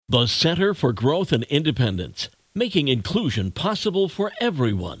The Center for Growth and Independence, making inclusion possible for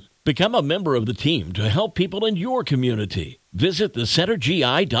everyone. Become a member of the team to help people in your community. Visit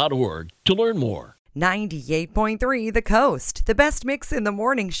thecentergi.org to learn more. 98.3 The Coast, the best mix in the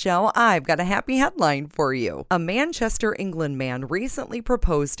morning show. I've got a happy headline for you. A Manchester, England man recently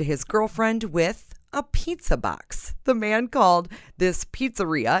proposed to his girlfriend with a pizza box. The man called this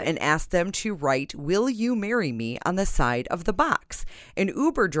pizzeria and asked them to write, "Will you marry me?" on the side of the box. An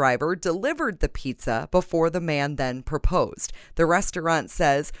Uber driver delivered the pizza before the man then proposed. The restaurant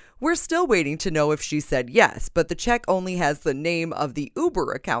says, "We're still waiting to know if she said yes, but the check only has the name of the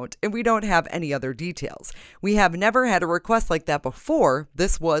Uber account and we don't have any other details. We have never had a request like that before.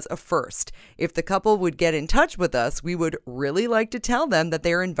 This was a first. If the couple would get in touch with us, we would really like to tell them that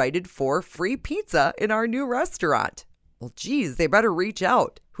they're invited for free pizza in our new restaurant." Well, geez, they better reach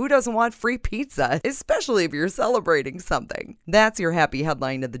out. Who doesn't want free pizza, especially if you're celebrating something? That's your happy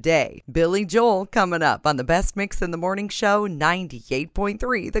headline of the day. Billy Joel coming up on the best mix in the morning show,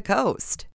 98.3 The Coast.